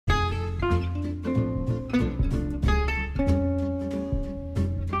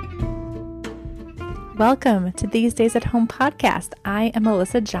Welcome to These Days at Home podcast. I am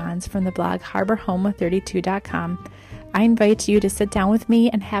Melissa Johns from the blog harborhome32.com. I invite you to sit down with me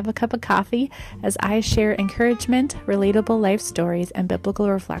and have a cup of coffee as I share encouragement, relatable life stories, and biblical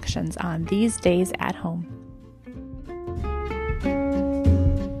reflections on these days at home.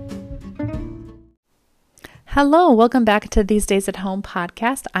 Hello, welcome back to These Days at Home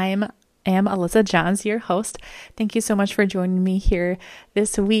podcast. I am Alyssa Johns, your host. Thank you so much for joining me here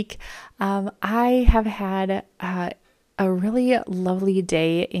this week. I have had a really lovely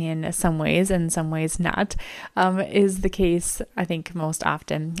day in some ways, and some ways not, is the case, I think, most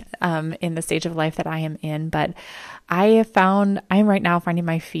often in the stage of life that I am in. But I'm right now finding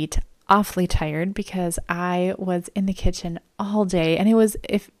my feet awfully tired because I was in the kitchen all day, and it was,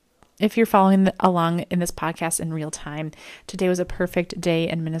 if you're following along in this podcast in real time, today was a perfect day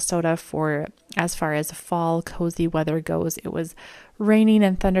in Minnesota for as far as fall cozy weather goes. It was raining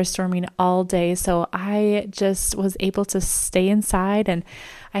and thunderstorming all day, so I just was able to stay inside, and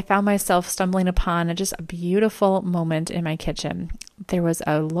I found myself stumbling upon just a beautiful moment in my kitchen. There was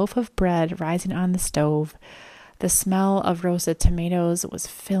a loaf of bread rising on the stove. The smell of roasted tomatoes was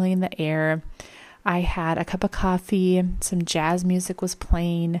filling the air. I had a cup of coffee, some jazz music was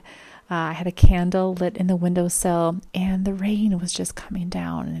playing. I had a candle lit in the windowsill, and the rain was just coming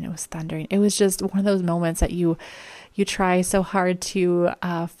down and it was thundering. It was just one of those moments that you try so hard to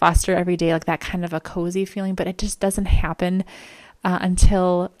foster every day, like that kind of a cozy feeling, but it just doesn't happen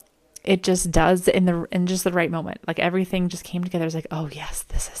until it just does in just the right moment. Like everything just came together. It's like, oh yes,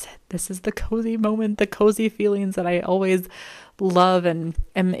 this is it. This is the cozy moment, the cozy feelings that I always love and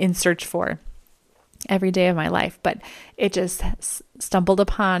am in search for every day of my life. But it just stumbled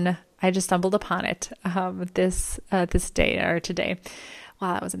upon it this day or today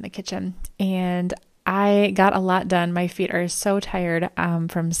while I was in the kitchen, and I got a lot done. My feet are so tired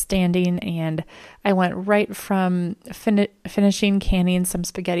from standing, and I went right from finishing canning some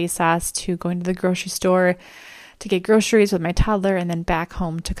spaghetti sauce to going to the grocery store to get groceries with my toddler, and then back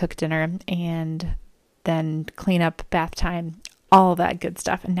home to cook dinner and then clean up, bath time, all that good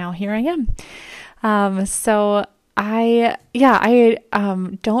stuff. And now here I am. So I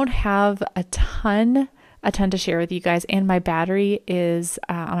don't have a ton to share with you guys, and my battery is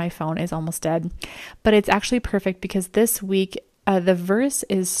on my phone is almost dead, but it's actually perfect because this week the verse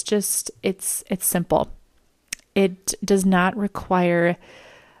is just it's simple. It does not require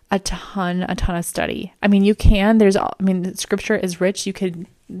a ton of study. I mean, you can. The scripture is rich. You could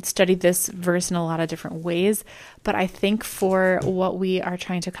study this verse in a lot of different ways, but I think for what we are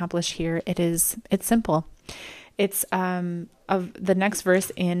trying to accomplish here, it's simple. It's of the next verse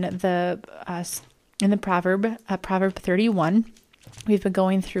in the Proverb 31. We've been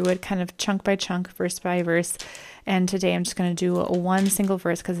going through it kind of chunk by chunk, verse by verse, and today I'm just going to do one single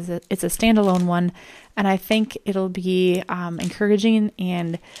verse because it's a standalone one, and I think it'll be encouraging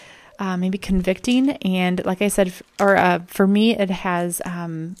and maybe convicting. And like I said, for me, it has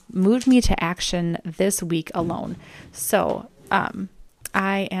moved me to action this week alone. So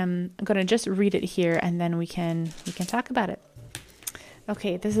I am going to just read it here, and then we can talk about it.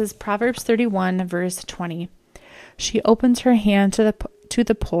 Okay, this is Proverbs 31, verse 20. She opens her hand to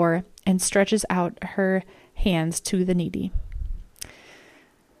the poor and stretches out her hands to the needy.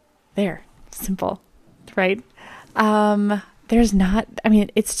 There, simple, right?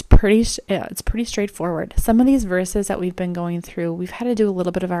 It's pretty straightforward. Some of these verses that we've been going through, we've had to do a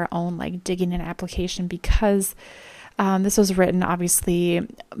little bit of our own like digging and application because this was written obviously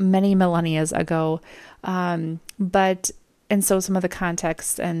many millennia ago, and so some of the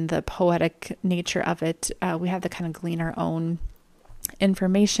context and the poetic nature of it, we have to kind of glean our own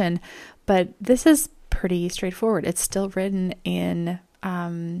information. But this is pretty straightforward. It's still written in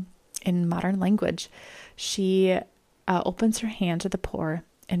modern language. She opens her hand to the poor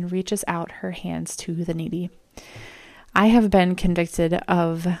and reaches out her hands to the needy. I have been convicted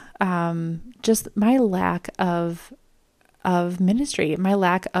of just my lack of ministry, my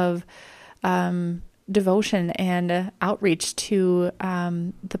lack of devotion and outreach to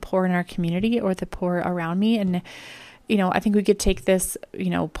the poor in our community or the poor around me. And, I think we could take this,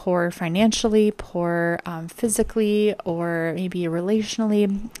 poor financially, poor physically, or maybe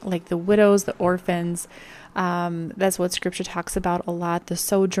relationally, like the widows, the orphans. That's what scripture talks about a lot. The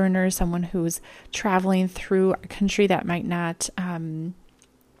sojourner, someone who's traveling through a country that might not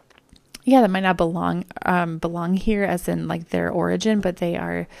belong here as in like their origin, but they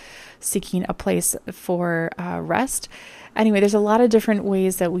are seeking a place for rest. Anyway, there's a lot of different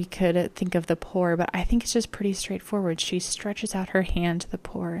ways that we could think of the poor, but I think it's just pretty straightforward. She stretches out her hand to the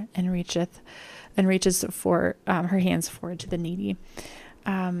poor and reaches for her hands forward to the needy.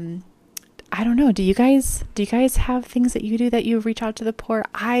 I I don't know. Do you guys have things that you do that you reach out to the poor?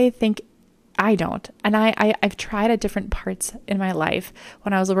 I think I don't. And I've tried at different parts in my life.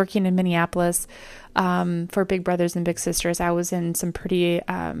 When I was working in Minneapolis, for Big Brothers and Big Sisters, I was in some pretty,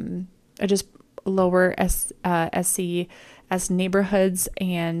 just lower SCS neighborhoods,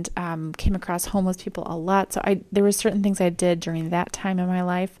 and, came across homeless people a lot. So there were certain things I did during that time in my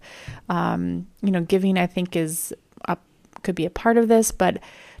life. Giving, I think could be a part of this, but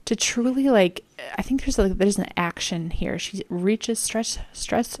to truly I think there's an action here. She stretches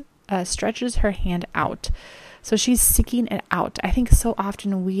her hand out. So she's seeking it out. I think so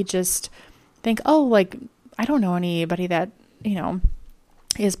often we just think, oh, I don't know anybody that,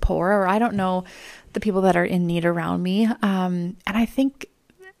 is poor, or I don't know the people that are in need around me. And I think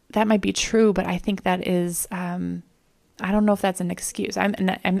that might be true, but I think that is, I don't know if that's an excuse.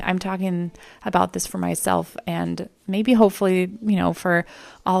 I'm talking about this for myself, and maybe hopefully, for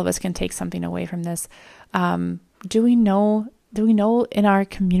all of us can take something away from this. Do we know in our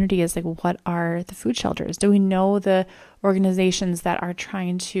community is what are the food shelters? Do we know the organizations that are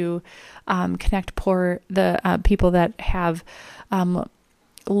trying to connect the people that have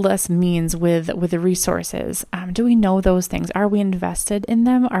less means with the resources? Do we know those things? Are we invested in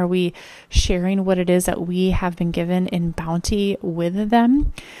them? Are we sharing what it is that we have been given in bounty with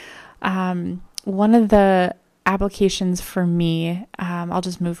them? One of the applications for me, I'll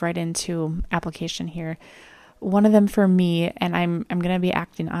just move right into application here. One of them for me, and I'm going to be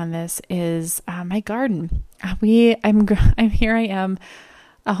acting on this, is my garden. Here I am,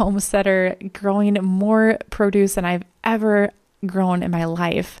 a homesteader, growing more produce than I've ever grown in my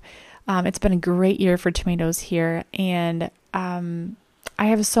life. It's been a great year for tomatoes here, and I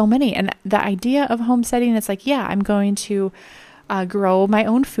have so many. And the idea of homesteading, it's I'm going to grow my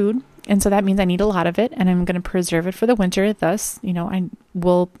own food, and so that means I need a lot of it, and I'm going to preserve it for the winter. Thus, I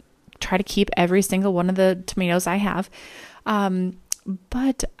will try to keep every single one of the tomatoes I have.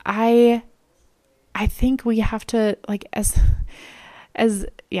 But I think we have to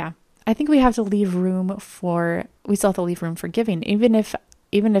I think we have to leave room for giving. Even if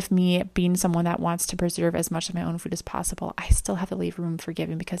me being someone that wants to preserve as much of my own food as possible, I still have to leave room for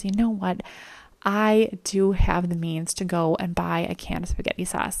giving, because you know what? I do have the means to go and buy a can of spaghetti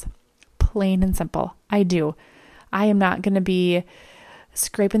sauce. Plain and simple. I do. I am not going to be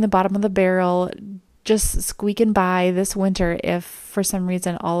scraping the bottom of the barrel, just squeaking by this winter if for some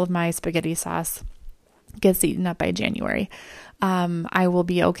reason all of my spaghetti sauce gets eaten up by January. I will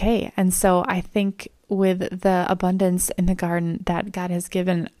be okay. And so I think with the abundance in the garden that God has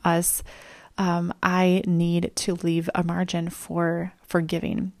given us, I need to leave a margin for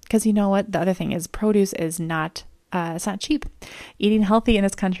giving. Because you know what? The other thing is, produce is not it's not cheap. Eating healthy in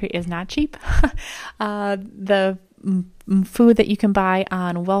this country is not cheap. The food that you can buy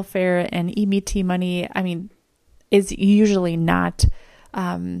on welfare and EBT money, is usually not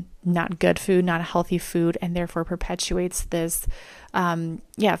good food, not healthy food, and therefore perpetuates this,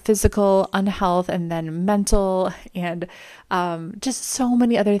 physical unhealth, and then mental, and just so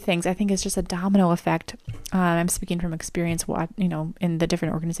many other things. I think it's just a domino effect. I'm speaking from experience, in the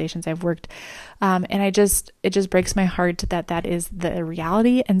different organizations I've worked, and it just breaks my heart that is the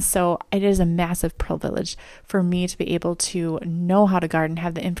reality. And so it is a massive privilege for me to be able to know how to garden,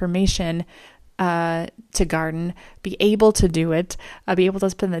 have the information to garden, be able to do it, be able to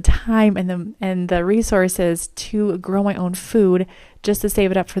spend the time and the resources to grow my own food, just to save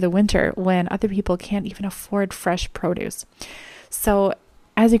it up for the winter when other people can't even afford fresh produce. So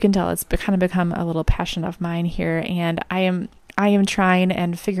as you can tell, it's kind of become a little passion of mine here, and I am trying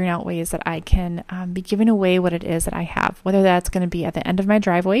and figuring out ways that I can be giving away what it is that I have, whether that's going to be at the end of my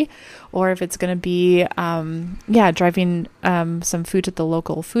driveway, or if it's going to be driving some food to the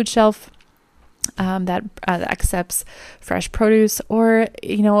local food shelf that accepts fresh produce, or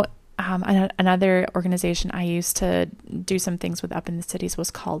another organization I used to do some things with up in the cities was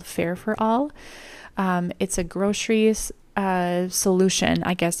called Fair for All. It's a groceries solution,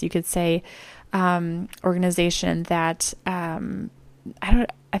 I guess you could say, organization that I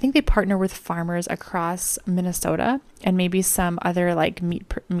think they partner with farmers across Minnesota and maybe some other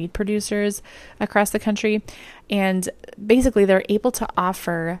meat producers across the country, and basically they're able to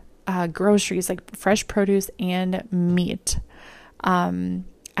offer groceries like fresh produce and meat at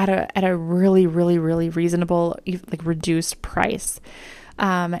a really, really, really reasonable, reduced price.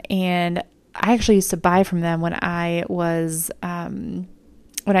 And I actually used to buy from them when I was when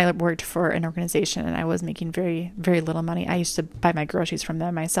I worked for an organization and I was making very, very little money. I used to buy my groceries from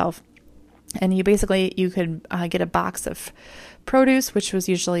them myself. And you could get a box of produce, which was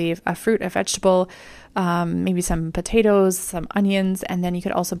usually a fruit, a vegetable, maybe some potatoes, some onions, and then you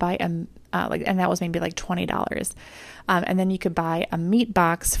could also buy and that was maybe like $20. And then you could buy a meat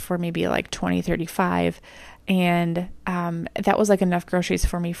box for maybe like $20, $35. And that was like enough groceries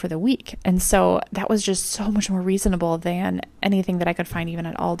for me for the week. And so that was just so much more reasonable than anything that I could find even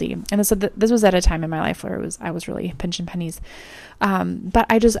at Aldi. And so this was at a time in my life where I was really pinching pennies. But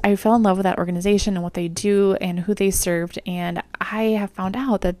I fell in love with that organization and what they do and who they served. And I have found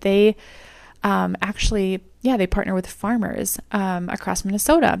out that they they partner with farmers across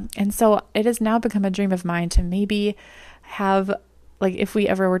Minnesota. And so it has now become a dream of mine to maybe have, like, if we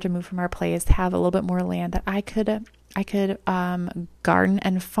ever were to move from our place, have a little bit more land that I could garden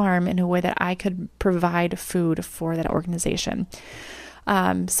and farm in a way that I could provide food for that organization.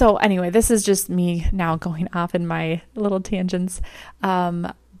 So anyway, this is just me now going off in my little tangents.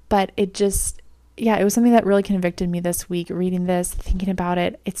 But it was something that really convicted me this week, reading this, thinking about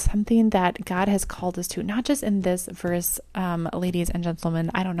it. It's something that God has called us to, not just in this verse, ladies and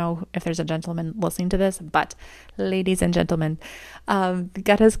gentlemen. I don't know if there's a gentleman listening to this, but ladies and gentlemen,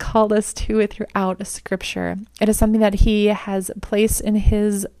 God has called us to it throughout Scripture. It is something that He has placed in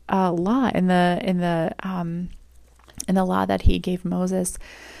His law, in the law that He gave Moses.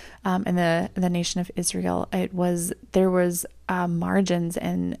 In the nation of Israel, there was margins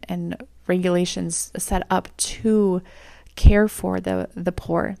and regulations set up to care for the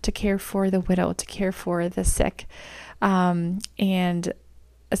poor, to care for the widow, to care for the sick, and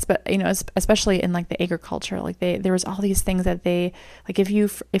especially in like the agriculture, like there was all these things that they, like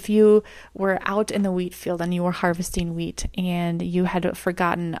if you were out in the wheat field and you were harvesting wheat and you had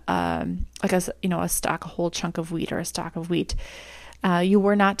forgotten a whole chunk of wheat or a stalk of wheat. You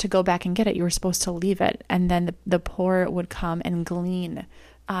were not to go back and get it. You were supposed to leave it. And then the poor would come and glean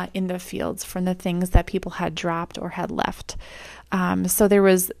in the fields from the things that people had dropped or had left. So there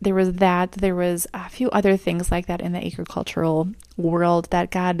was that. There was a few other things like that in the agricultural world that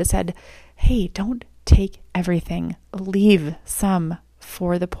God said, hey, don't take everything. Leave some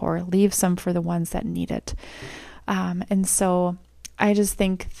for the poor. Leave some for the ones that need it. And so I just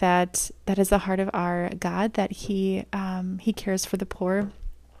think that is the heart of our God, that He cares for the poor.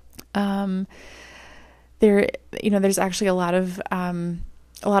 There's actually a lot of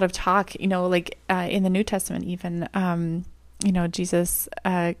talk, in the New Testament, even, Jesus,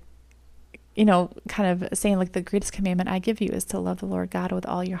 kind of saying like the greatest commandment I give you is to love the Lord God with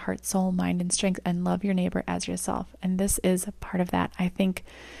all your heart, soul, mind, and strength, and love your neighbor as yourself. And this is a part of that. I think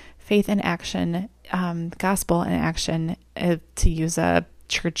faith in action, gospel in action, to use a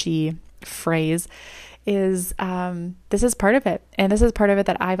churchy phrase, is this is part of it. And this is part of it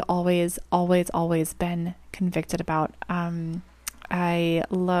that I've always been convicted about. I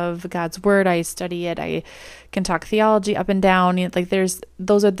love God's word. I study it. I can talk theology up and down.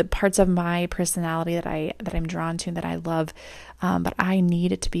 Those are the parts of my personality that I'm drawn to and that I love. But I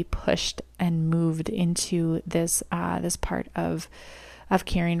need it to be pushed and moved into this part of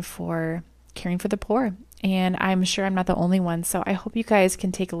caring for the poor. And I'm sure I'm not the only one. So I hope you guys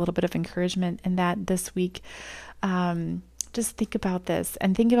can take a little bit of encouragement in that this week. Just think about this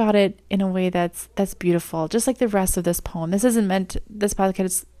and think about it in a way that's beautiful, just like the rest of this poem. This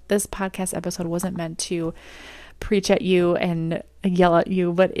podcast episode wasn't meant to preach at you and yell at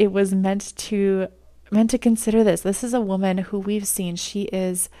you, but it was meant to consider this. This is a woman who we've seen. She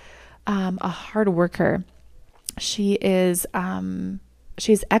is a hard worker. She's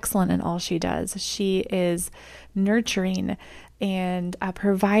excellent in all she does. She is nurturing and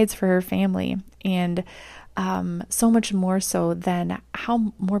provides for her family, and so much more so than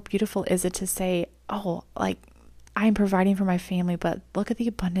how more beautiful is it to say, oh, like, I'm providing for my family, but look at the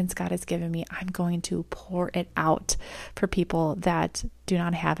abundance God has given me. I'm going to pour it out for people that do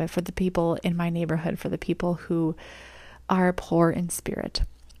not have it, for the people in my neighborhood, for the people who are poor in spirit.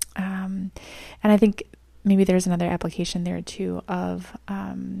 And I think maybe there's another application there too of,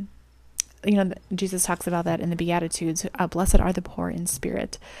 Jesus talks about that in the Beatitudes. Blessed are the poor in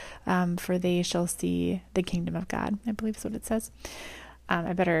spirit, for they shall see the kingdom of God. I believe is what it says.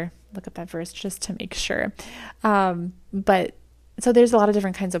 I better look up that verse just to make sure. But so there's a lot of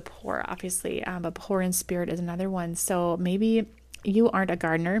different kinds of poor, obviously, but poor in spirit is another one. So maybe you aren't a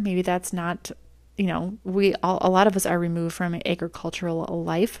gardener. Maybe that's not, a lot of us are removed from agricultural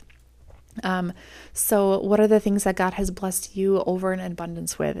life. So what are the things that God has blessed you over in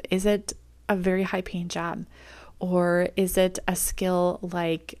abundance with? Is it a very high paying job? Or is it a skill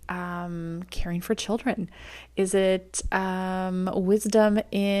like caring for children? Is it wisdom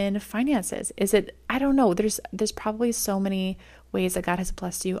in finances? Is it, I don't know. There's probably so many ways that God has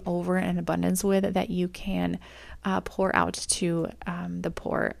blessed you over in abundance with that you can pour out to the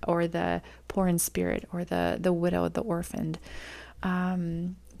poor, or the poor in spirit, or the widow, the orphaned,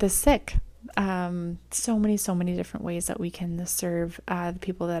 the sick. So many different ways that we can serve the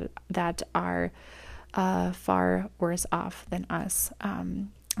people that are far worse off than us.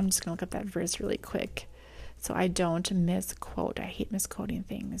 I'm just gonna look up that verse really quick so I don't misquote. I hate misquoting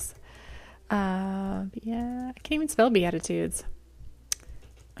things. Yeah, I can't even spell Beatitudes.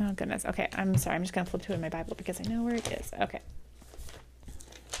 Oh goodness. Okay, I'm sorry. I'm just gonna flip to it in my Bible because I know where it is. Okay.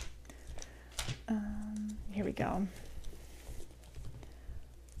 Here we go.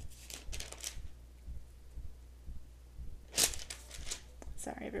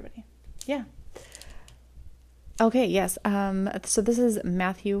 Sorry, everybody. Yeah. Okay, yes. So this is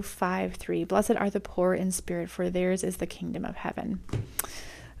Matthew 5:3. Blessed are the poor in spirit, for theirs is the kingdom of heaven.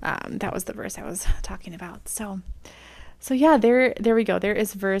 That was the verse I was talking about. So yeah, there we go. There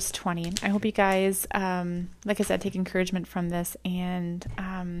is verse 20. I hope you guys, like I said, take encouragement from this, and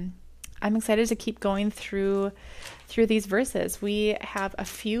I'm excited to keep going through these verses. We have a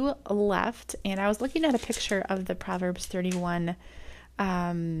few left, and I was looking at a picture of the Proverbs 31,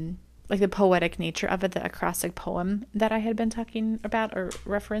 like the poetic nature of it, the acrostic poem that I had been talking about or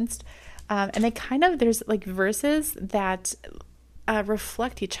referenced. And they there's like verses that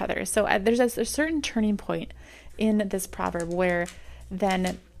reflect each other. So there's a certain turning point in this proverb where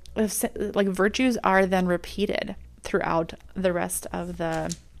then like virtues are then repeated throughout the rest of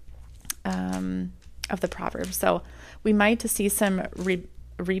the proverb. So we might see some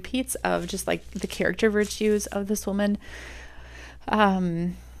repeats of just like the character virtues of this woman. But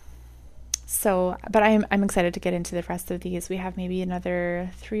I'm excited to get into the rest of these. We have maybe another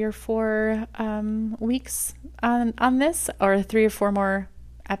 3 or 4 weeks on this, or 3 or 4 more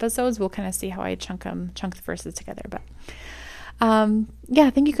episodes. We'll kind of see how I chunk the verses together. But yeah,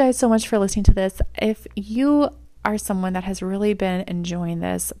 thank you guys so much for listening to this. If you are someone that has really been enjoying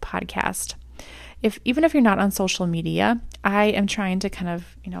this podcast, even if you're not on social media, I am trying to kind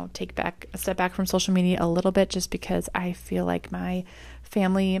of, take a step back from social media a little bit, just because I feel like my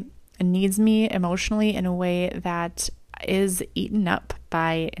family needs me emotionally in a way that is eaten up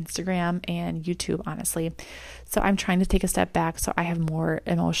by Instagram and YouTube, honestly. So I'm trying to take a step back so I have more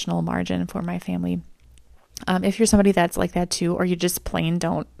emotional margin for my family. If you're somebody that's like that too, or you just plain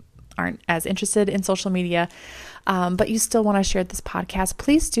aren't as interested in social media, but you still want to share this podcast,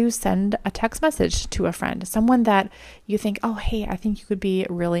 please do send a text message to a friend, someone that you think, oh, hey, I think you could be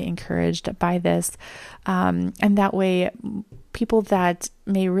really encouraged by this. And that way, people that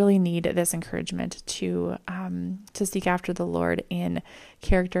may really need this encouragement to seek after the Lord in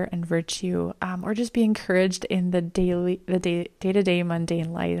character and virtue, or just be encouraged in the day-to-day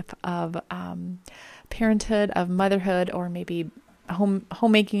mundane life of parenthood, of motherhood, or maybe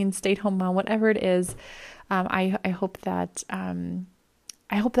homemaking, stay-at-home mom, whatever it is. I hope that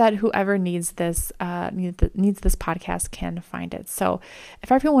whoever needs this podcast can find it. So if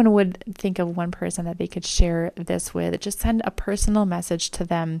everyone would think of one person that they could share this with, just send a personal message to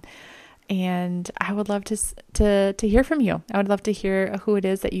them. And I would love to hear from you. I would love to hear who it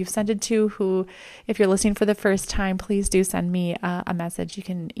is that you've sent it to, who, if you're listening for the first time, please do send me a message. You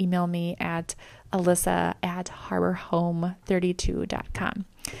can email me at alyssa@harborhome32.com.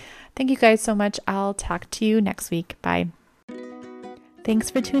 Thank you guys so much. I'll talk to you next week. Bye. Thanks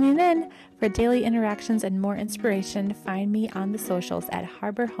for tuning in. For daily interactions and more inspiration, find me on the socials at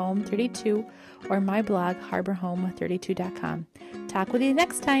harborhome32 or my blog harborhome32.com. Talk with you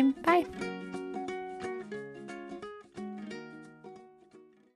next time. Bye.